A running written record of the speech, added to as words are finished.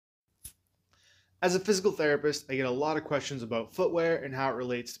As a physical therapist, I get a lot of questions about footwear and how it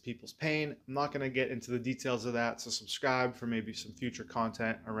relates to people's pain. I'm not going to get into the details of that, so subscribe for maybe some future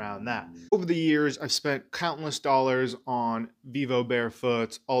content around that. Over the years, I've spent countless dollars on Vivo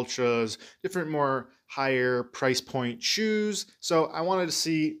Barefoots, Ultras, different more higher price point shoes. So I wanted to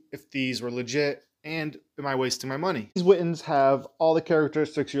see if these were legit and am I wasting my money? These Whitins have all the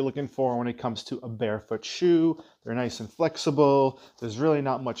characteristics you're looking for when it comes to a barefoot shoe. They're nice and flexible. There's really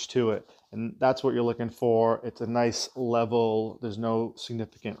not much to it. And that's what you're looking for. It's a nice level. There's no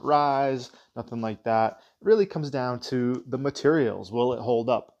significant rise, nothing like that. It really comes down to the materials. Will it hold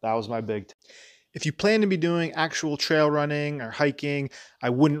up? That was my big. If you plan to be doing actual trail running or hiking, I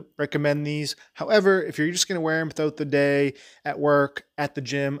wouldn't recommend these. However, if you're just going to wear them throughout the day, at work, at the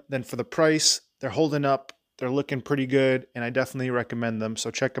gym, then for the price, they're holding up. They're looking pretty good, and I definitely recommend them. So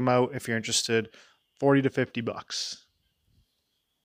check them out if you're interested. 40 to 50 bucks.